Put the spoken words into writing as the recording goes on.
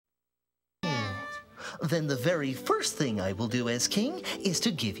then the very first thing I will do as king is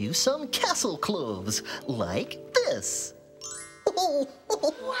to give you some castle clothes, like this. Wow,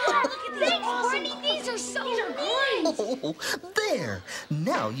 look at these! Barney, these are so great! Oh, there!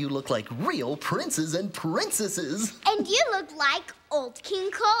 Now you look like real princes and princesses. And you look like old King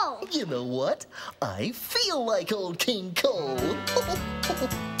Cole. You know what? I feel like old King Cole.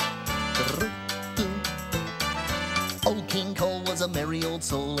 Old King Cole was a merry old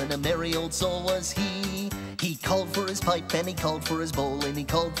soul, and a merry old soul was he. He called for his pipe, and he called for his bowl, and he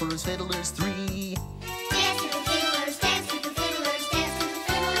called for his fiddlers three. Dance with the fiddlers, dance with the fiddlers, dance with the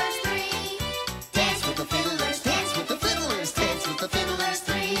fiddlers three. Dance with the fiddlers, dance with the fiddlers, dance with the fiddlers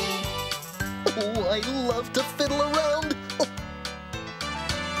three. Oh, I love to fiddle around.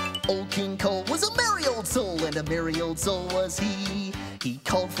 Old King Cole was a merry old soul, and a merry old soul was he. He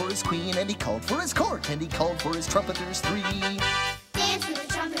called for his queen, and he called for his court, and he called for his trumpeters three. Dance with the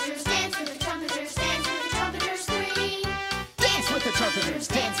trumpeters, dance with the trumpeters, dance with the trumpeters three. Dance with the trumpeters,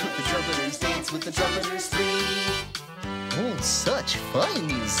 dance with the trumpeters, dance with the trumpeters three. Oh, such fine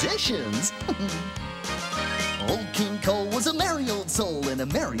musicians. Old King Cole was a merry old soul, and a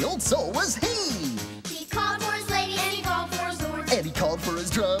merry old soul was he. He called for his lady, and he called for his lord, And he called for his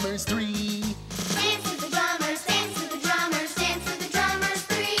drummers three. Dance with the drummers, dance with the drummers, dance with the drummers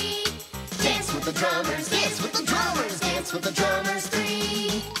three. Dance with the drummers, dance with the drummers, dance with the drummers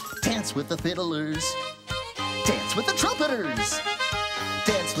three. Dance with the fiddlers, dance with the trumpeters,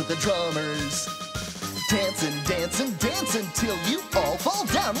 dance with the drummers. Dance and dance and dance until you all fall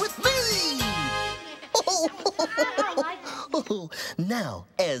down with me. Oh, now,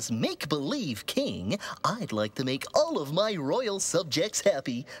 as make-believe king, I'd like to make all of my royal subjects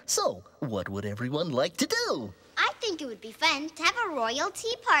happy. So, what would everyone like to do? I think it would be fun to have a royal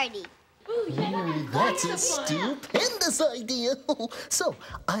tea party. Ooh, yeah, That's a stupendous idea. So,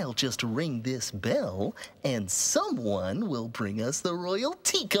 I'll just ring this bell, and someone will bring us the royal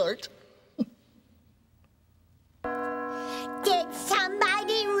tea cart. Did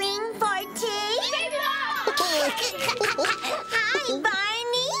somebody ring for tea? Hi,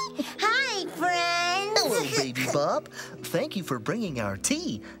 Barney. Hi, friends. Hello, Baby Bob. Thank you for bringing our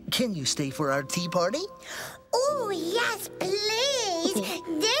tea. Can you stay for our tea party? Oh, yes, please.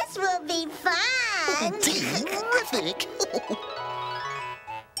 This will be fun. Terrific.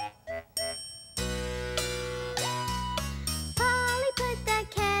 Polly, put the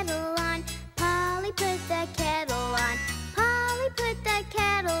kettle on. Polly, put the kettle on. Polly, put the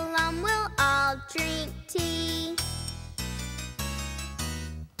kettle on. We'll all drink tea.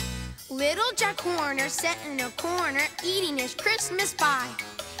 Little Jack Horner sat in a corner eating his Christmas pie.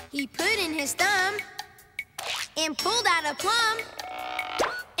 He put in his thumb and pulled out a plum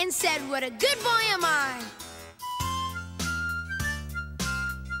and said, "What a good boy am I."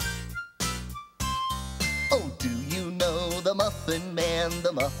 Oh, do you know the Muffin Man,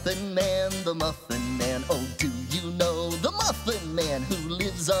 the Muffin Man, the Muffin Man? Oh, do you know the Muffin Man who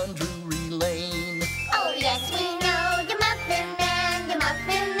lives on Drury Lane? Oh, yes, we know the Muffin Man, the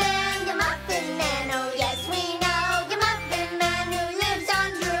Muffin Man, the Muffin Man. Oh, yes, we know the Muffin Man who lives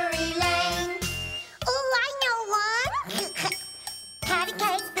on Drury Lane. Oh, I know one. Patty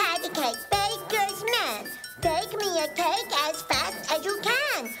cakes, baker's man. Bake me a cake as fast as you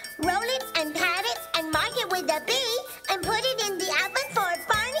can. Roll it and pat it and mark it with a B and put it in the oven for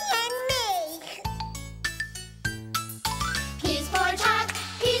Barney and me. Peas porridge hot,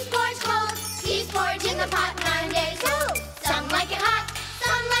 peas porridge cold, peas porridge in the pot 9 days old. Some like it hot,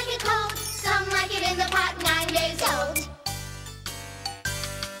 some like it cold, some like it in the pot 9 days old.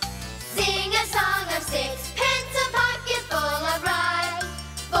 Sing a song of sixpence, a pocket full of rye,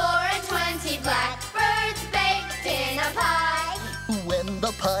 4 and 20 blackbirds baked in a pie. When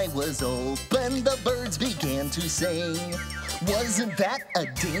the pie was open, the birds began to sing. Wasn't that a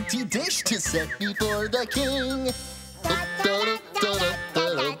dainty dish to set before the king? Da, da, da.